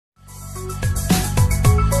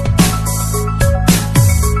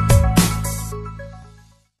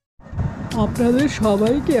আপনাদের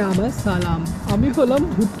সবাইকে আমার সালাম। আমি হলাম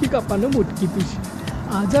ভুটকি কাঁপানো মুটকি পিস।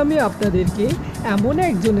 আজ আমি আপনাদেরকে এমন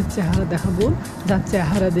একজনের চেহারা দেখাবো যার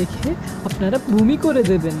চেহারা দেখে আপনারা বমি করে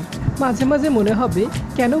দেবেন। মাঝে মাঝে মনে হবে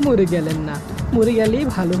কেন মরে গেলেন না, মরে গেলেই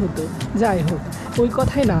ভালো হতো। যাই হোক, ওই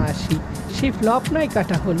কথায় না আসি। সেই ফ্লপ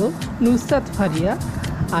নায়িকাটা হলো নুসরাত ফারিয়া,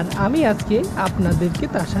 আর আমি আজকে আপনাদেরকে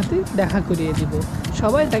তার সাথে দেখা করিয়ে দেব।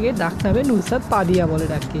 সবাই তাকে ডাকনামে নুসরাত পারিয়া বলে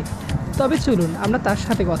ডাকে। তবে চলুন আমরা তার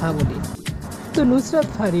সাথে কথা বলি। তো নুসরাত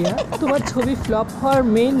ফারিয়া, তোমার ছবি ফ্লপ হওয়ার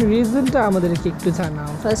মেইন রিজনটা আমাদেরকে একটু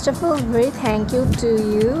জানাও। First of all very thank you to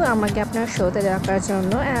you আমাকে আপনার শোতে ডাকার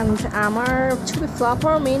জন্য। অ্যান্ড আমার ছবি ফ্লপ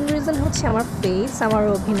হওয়ার মেইন রিজন হচ্ছে আমার ফেস, আমার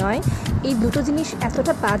অভিনয়। এই দুটো জিনিস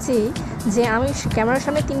এতটা বাজে যে আমি ক্যামেরার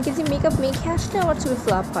সামনে 3 কেজি মেকআপ মেখে আসলে আমার ছবি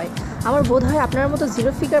ফ্লপ হয়। আমার বোধ হয় আপনার মতো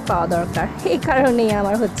জিরো ফিগার পাওয়া দরকার, এই কারণেই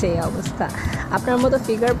আমার হচ্ছে এই অবস্থা। আপনার মতো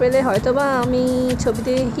ফিগার পেলে হয়তো বা আমি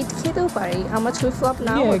ছবিতে হিট খেতেও পারি, আমার ছবি ফ্লপ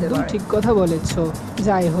নাও হতে একদম পারে। ঠিক কথা বলেছো।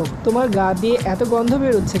 যাই হোক, তোমার গা দিয়ে এত গন্ধ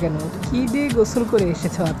বেরোচ্ছে কেন? কি দিয়ে গোসল করে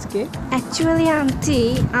এসেছো আজকে? অ্যাকচুয়ালি আন্টি,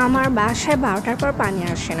 আমার বাসায় 12টার পর পানি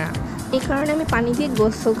আসে না, এই কারণে আমি পানি দিয়ে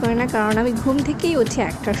গোসল করি না, কারণ আমি ঘুম থেকেই উঠি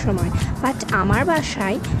 1টার সময়। বাট আমার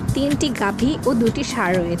বাসায় 3টি গাভী ও 2টি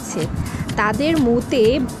ষাঁড় রয়েছে, তাদের মুতে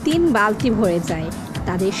 3 বালতি ভরে যায়,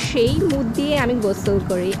 তাদের সেই মুদ দিয়ে আমি গোসল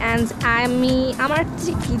করি। অ্যান্ড আমার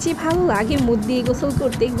কী যে ভালো লাগে মুদ দিয়ে গোসল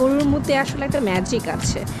করতে। গরুর মুতে আসলে একটা ম্যাজিক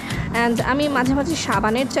আছে। অ্যান্ড আমি মাঝে মাঝে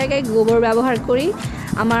সাবানের জায়গায় গোবর ব্যবহার করি,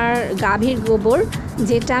 আমার গাভীর গোবর,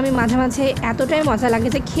 যেটা আমি মাঝে মাঝে এতটাই মজা লাগে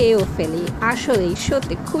যে খেয়েও ফেলি। আসলেই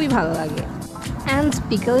সত্যি খুবই ভালো লাগে। অ্যান্ড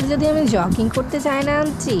বিকালে যদি আমি জগিং করতে যাই না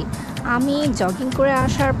আনছি, আমি জগিং করে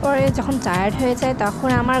আসার পরে যখন টায়ার্ড হয়ে যায় তখন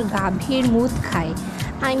আমার গাভীর মুত খাই।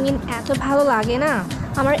 এত ভালো লাগে না।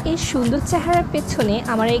 আমার এই সুন্দর চেহারার পেছনে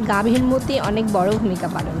আমার এই গাভীর মুতই অনেক বড় ভূমিকা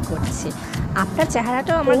পালন করছে। আপনার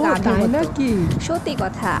চেহারাটাও আমার গাভীর মতো। নাকি? সত্যি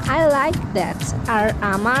কথা, আই লাইক দ্যাট। আর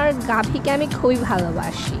আমার গাভীকে আমি খুবই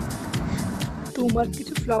ভালোবাসি। তোমার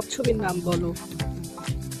কিছু ফ্লপ ছবির নাম বলো।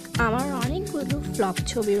 আমার অনেকগুলো ফ্লপ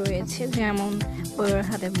ছবি রয়েছে, যেমন বউয়ের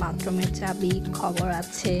হাতে বাথরুমের চাবি, খবর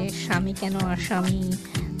আছে, স্বামী কেন আসামি,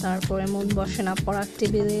 তারপরে মন বসে না পড়ার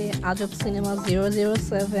টেবিলে, আজব সিনেমা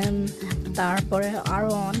 007, তারপরে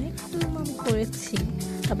আরও অনেক ফিল্ম আমি করেছি।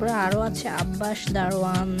 তারপরে আরও আছে আব্বাস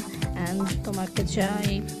দারওয়ান, অ্যান্ড তোমাকে চাই,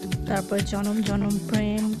 তারপরে জনম জনম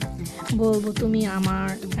প্রেম, বলবো তুমি আমার,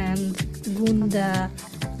 অ্যান্ড গুন্ডা,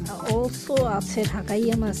 অলসো আছে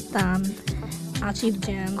ঢাকাইয়া মাস্তান, আচিফ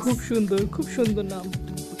জ্যাম। খুব সুন্দর, খুব সুন্দর নাম।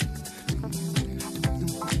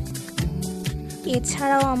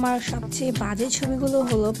 এছাড়াও আমার সবচেয়ে বাজে ছবিগুলো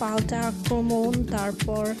হলো পাল্টা আক্রমণ,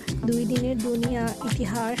 তারপর 2 দিনের দুনিয়া,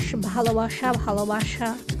 ইতিহাস, ভালোবাসা ভালোবাসা,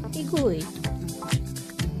 এগুলোই।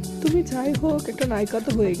 তুমি যাই হোক একটা নায়িকা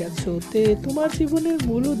তো হয়ে গেছো, তে তোমার জীবনের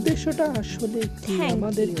মূল উদ্দেশ্যটা আসলে কি? Thank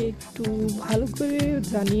আমাদেরকে you. একটু ভালো করে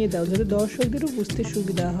জানিয়ে দাও, যাতে দর্শকদেরও বুঝতে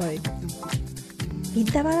সুবিধা হয়।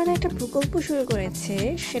 বিদ্যা বানানো একটা প্রকল্প শুরু করেছে,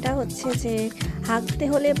 সেটা হচ্ছে যে হাগতে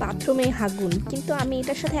হলে বাথরুমে হাগুন। কিন্তু আমি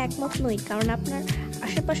এটার সাথে একমত নই, কারণ আপনার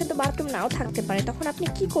আশেপাশে তো বাথরুম নাও থাকতে পারে, তখন আপনি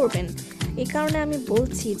কি করবেন? এই কারণে আমি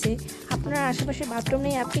বলছি যে আপনার আশেপাশে বাথরুম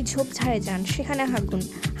নেই, আপনি ঝোপঝাড়ে যান, সেখানে হাগুন।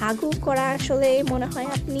 হাগু করা আসলে মনে হয়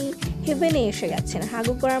আপনি হেভেনে এসে গেছেন।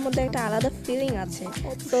 হাগু করার মধ্যে একটা আলাদা ফিলিং আছে।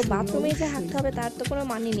 তো বাথরুমে যে হাগতে হবে তার তো কোনো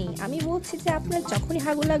মানে নেই। আমি বলছি যে আপনার যখনই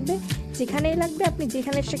হাগু লাগবে, যেখানেই লাগবে, আপনি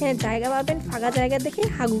যেখানে সেখানে জায়গা পাবেন, ফাঁকা জায়গা দেখে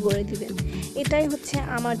হাগু করে দিবেন। এটাই হচ্ছে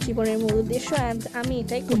আমার জীবনের মূল উদ্দেশ্য, অ্যান্ড আমি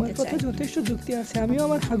এটাই তোমার করতে কথা চাই। যথেষ্ট যুক্তি আছে, আমিও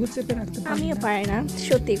আমার হাগু চেপে রাখতে পারি আমিও না। পারি না,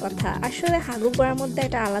 সত্যি কথা। আসলে হাগু করার মধ্যে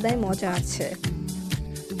একটা আলাদাই মজা আছে।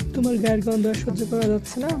 তোমার গায়ের গন্ধ আর সহ্য করা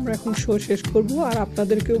যাচ্ছে না, আমরা এখন শো শেষ করব। আর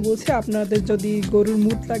আপনাদেরকেও বলছি, আপনাদের যদি গরুর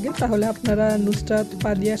মুত লাগে তাহলে আপনারা নুসরাত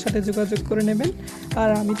পাদিয়ার সাথে যোগাযোগ করে নেবেন। আর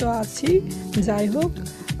আমি তো আছি। যাই হোক,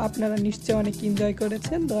 আপনারা নিশ্চয়ই অনেক এনজয়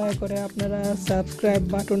করেছেন। দয়া করে আপনারা সাবস্ক্রাইব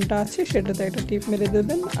বাটনটা আছে, সেটাতে একটা টিপ মেরে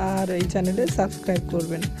দেবেন আর এই চ্যানেলে সাবস্ক্রাইব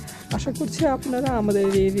করবেন। আশা করছি আপনারা আমাদের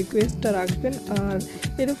এই রিকোয়েস্টটা রাখবেন। আর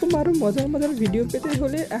এরকম আরও মজার মজার ভিডিও পেতে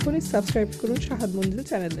হলে এখনই সাবস্ক্রাইব করুন শাহাদ মঞ্জিল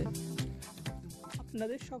চ্যানেলে।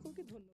 আপনাদের সকলকে ধন্যবাদ।